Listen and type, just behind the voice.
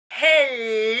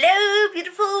Hello,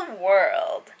 beautiful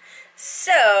world.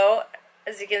 So,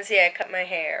 as you can see, I cut my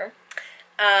hair.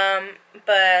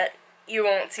 But you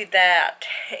won't see that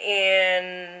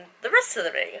in the rest of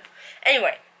the video.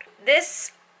 Anyway,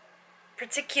 this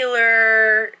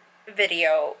particular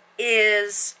video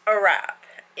is a rap.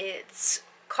 It's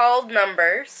called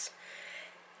Numbers,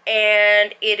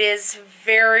 and it is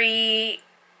very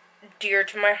dear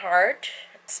to my heart,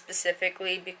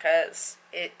 specifically because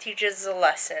it teaches a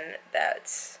lesson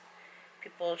that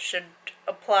people should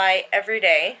apply every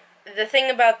day. The thing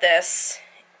about this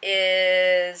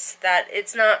is that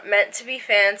it's not meant to be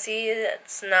fancy.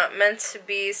 It's not meant to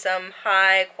be some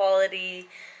high quality,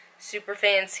 super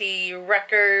fancy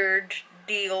record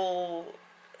deal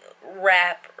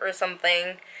rap or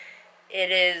something. It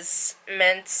is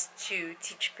meant to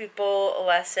teach people a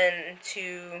lesson,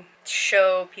 to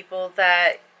show people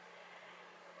that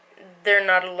they're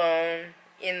not alone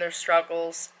in their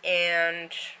struggles,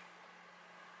 and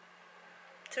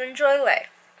to enjoy life.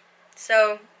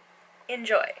 So,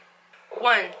 enjoy.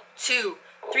 1, 2,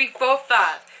 3, 4,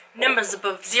 5. Numbers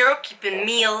above 0 keeping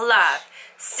me alive.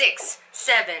 6,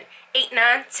 7, 8,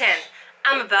 9, 10.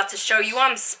 I'm about to show you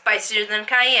I'm spicier than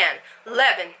cayenne.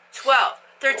 11, 12,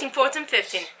 13, 14,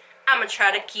 15. I'ma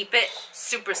try to keep it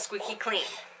super squeaky clean.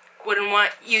 Wouldn't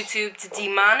want YouTube to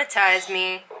demonetize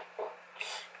me.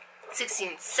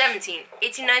 16, 17,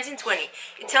 18, 19, 20.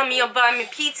 You tell me you'll buy me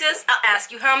pizzas, I'll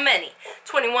ask you how many.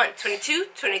 21, 22,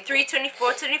 23,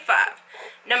 24, 25.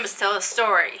 Numbers tell a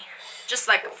story, just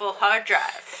like a full hard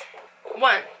drive.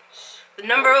 1. The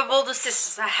number of older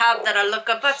sisters I have that I look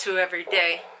up to every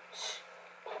day.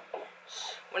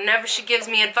 Whenever she gives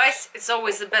me advice, it's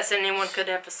always the best anyone could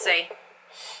ever say.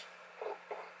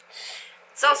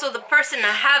 It's also the person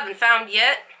I haven't found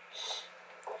yet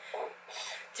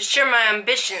to share my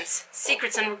ambitions,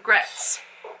 secrets, and regrets.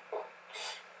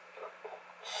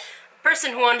 A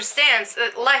person who understands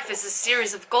that life is a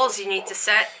series of goals you need to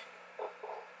set.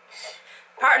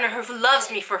 A partner who loves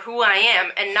me for who I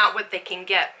am and not what they can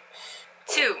get.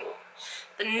 2.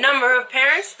 The number of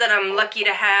parents that I'm lucky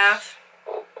to have.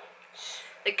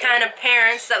 The kind of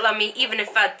parents that love me even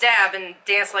if I dab and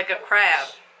dance like a crab.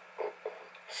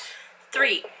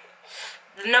 3.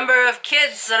 The number of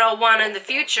kids that I'll want in the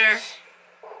future.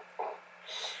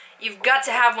 You've got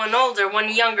to have one older,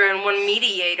 one younger, and one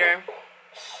mediator.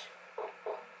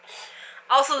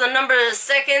 Also, the number of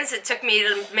seconds it took me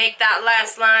to make that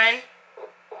last line,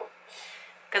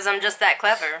 because I'm just that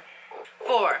clever.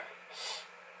 4.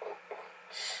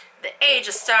 The age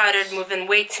I started moving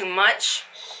way too much,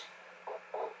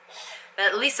 but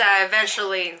at least I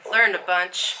eventually learned a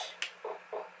bunch.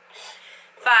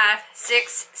 5,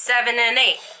 6, 7, and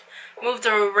 8. Moved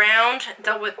around,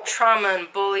 dealt with trauma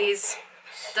and bullies.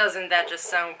 Doesn't that just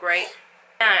sound great?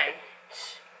 9.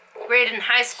 Grade in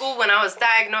high school when I was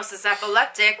diagnosed as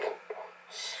epileptic.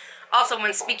 Also,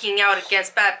 when speaking out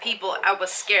against bad people, I was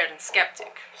scared and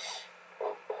skeptic.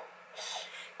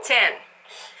 10.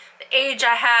 The age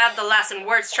I had the last and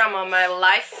worst trauma of my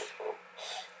life.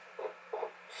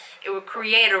 It would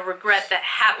create a regret that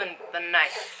happened with a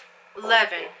knife.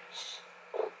 11.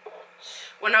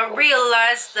 When I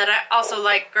realized that I also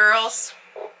like girls.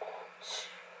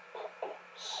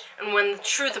 And when the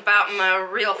truth about my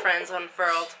real friends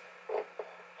unfurled.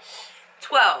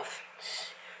 12.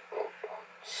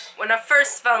 When I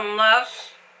first fell in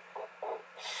love,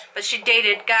 but she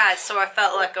dated guys, so I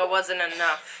felt like I wasn't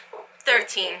enough.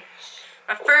 13.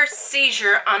 My first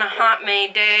seizure on a hot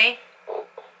May day.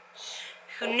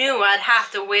 Who knew I'd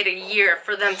have to wait a year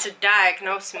for them to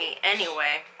diagnose me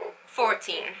anyway.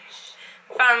 14.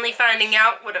 Finally finding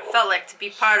out what it felt like to be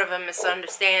part of a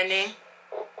misunderstanding.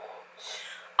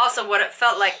 Also what it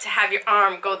felt like to have your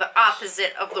arm go the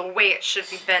opposite of the way it should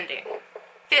be bending.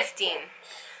 15.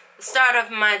 The start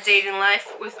of my dating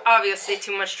life with obviously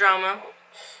too much drama.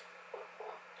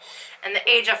 And the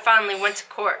age I finally went to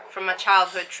court for my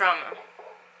childhood trauma.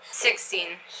 16.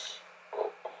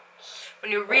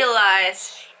 When you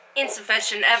realize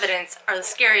insufficient evidence are the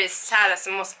scariest, saddest,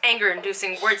 and most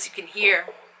anger-inducing words you can hear.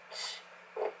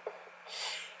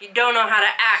 You don't know how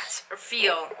to act or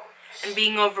feel, and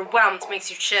being overwhelmed makes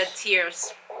you shed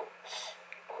tears.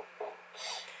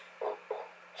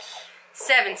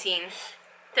 17.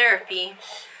 Therapy.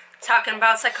 Talking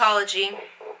about psychology.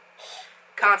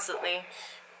 Constantly.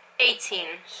 18.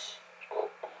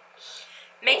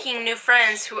 Making new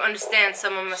friends who understand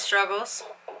some of my struggles.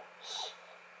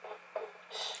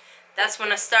 That's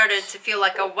when I started to feel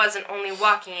like I wasn't only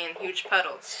walking in huge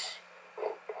puddles.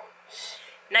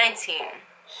 19.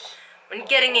 When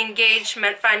getting engaged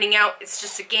meant finding out it's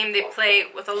just a game they play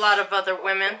with a lot of other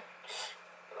women.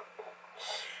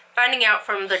 Finding out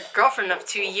from the girlfriend of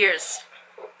 2 years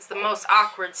is the most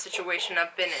awkward situation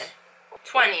I've been in.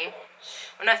 20.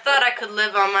 When I thought I could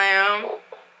live on my own,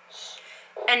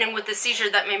 ending with a seizure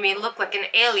that made me look like an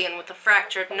alien with a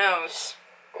fractured nose.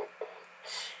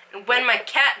 And when my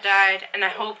cat died and I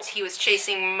hoped he was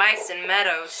chasing mice in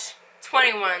meadows.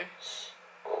 21.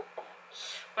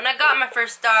 When I got my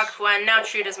first dog, who I now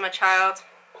treat as my child.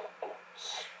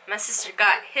 My sister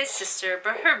got his sister,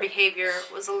 but her behavior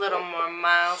was a little more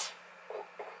mild.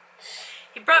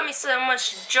 He brought me so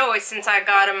much joy since I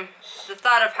got him. The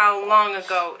thought of how long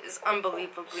ago is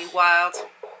unbelievably wild.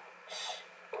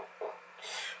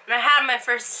 When I had my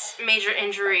first major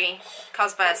injury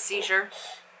caused by a seizure,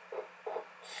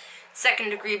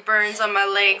 2nd-degree burns on my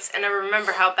legs, and I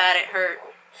remember how bad it hurt.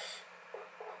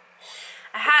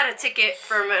 I had a ticket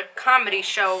for a comedy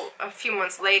show a few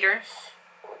months later,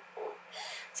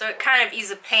 so it kind of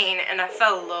eased the pain and I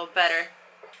felt a little better.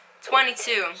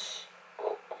 22.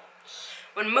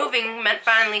 When moving meant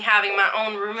finally having my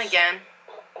own room again.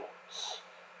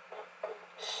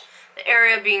 The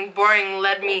area being boring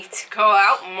led me to go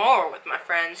out more with my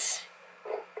friends.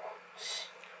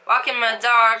 Walking my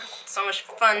dog, so much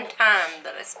fun time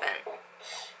that I spent.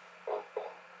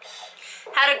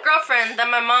 Had a girlfriend that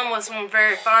my mom wasn't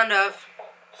very fond of,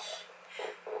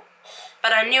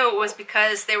 but I knew it was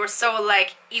because they were so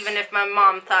alike, even if my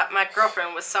mom thought my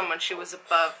girlfriend was someone she was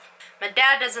above. My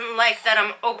dad doesn't like that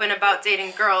I'm open about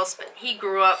dating girls, but he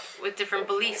grew up with different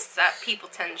beliefs that people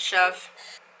tend to shove.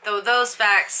 Though those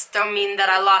facts don't mean that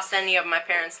I lost any of my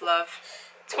parents' love.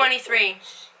 23.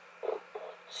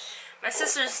 My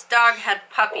sister's dog had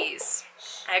puppies.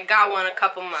 I got one a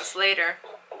couple months later.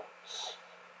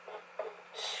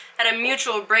 Had a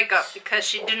mutual breakup because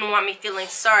she didn't want me feeling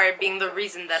sorry being the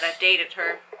reason that I dated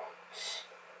her.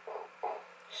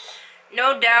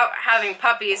 No doubt having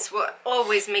puppies will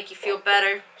always make you feel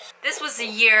better. This was the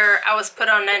year I was put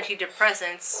on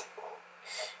antidepressants.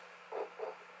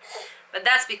 But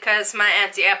that's because my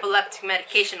anti-epileptic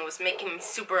medication was making me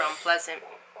super unpleasant.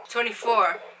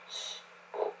 24.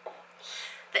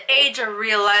 The age I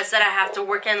realized that I have to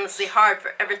work endlessly hard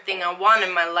for everything I want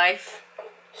in my life.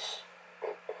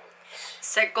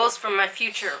 Set goals for my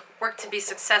future. Work to be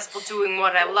successful doing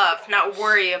what I love, not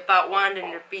worry about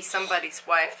wanting to be somebody's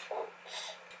wife.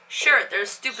 Sure, there's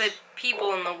stupid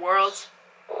people in the world,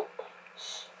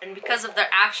 and because of their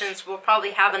actions, we'll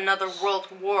probably have another world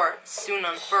war soon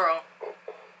unfurl.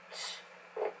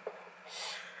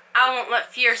 I won't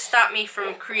let fear stop me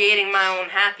from creating my own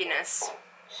happiness.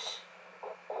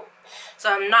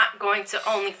 So I'm not going to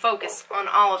only focus on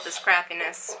all of this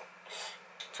crappiness.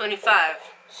 25.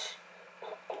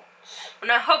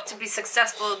 When I hope to be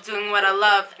successful doing what I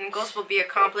love and goals will be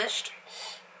accomplished,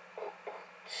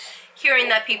 hearing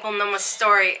that people know my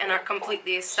story and are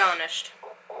completely astonished.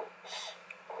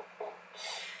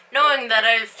 Knowing that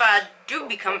if I do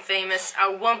become famous, I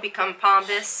won't become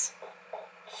pompous.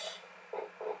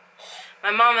 My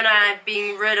mom and I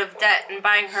being rid of debt and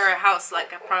buying her a house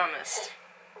like I promised.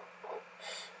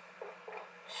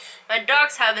 My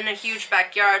dog's having a huge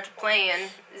backyard to play in.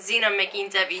 Xena making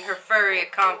Debbie her furry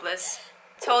accomplice.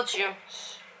 Told you,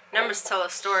 numbers tell a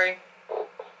story.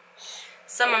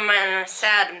 Some of mine are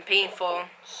sad and painful,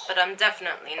 but I'm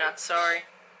definitely not sorry.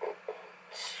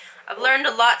 I've learned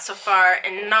a lot so far,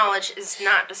 and knowledge is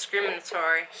not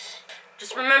discriminatory.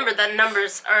 Just remember that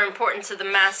numbers are important to the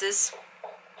masses.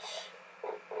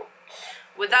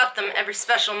 Without them, every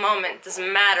special moment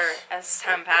doesn't matter as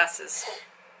time passes.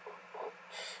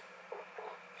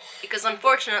 Because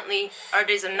unfortunately, our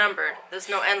days are numbered. There's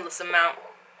no endless amount.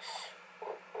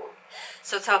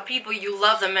 So tell people you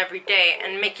love them every day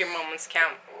and make your moments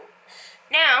count.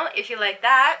 Now, if you like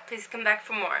that, please come back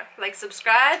for more. Like,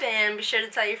 subscribe, and be sure to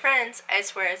tell your friends. I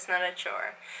swear it's not a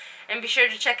chore. And be sure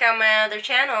to check out my other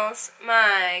channels,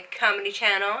 my comedy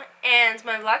channel and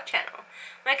my vlog channel.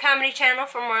 My comedy channel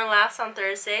for more laughs on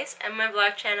Thursdays, and my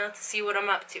vlog channel to see what I'm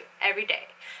up to every day.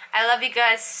 I love you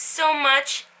guys so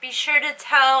much. Be sure to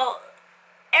tell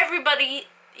everybody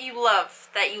you love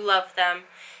that you love them,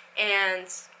 and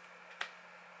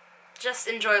just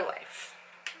enjoy life.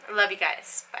 I love you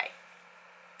guys. Bye.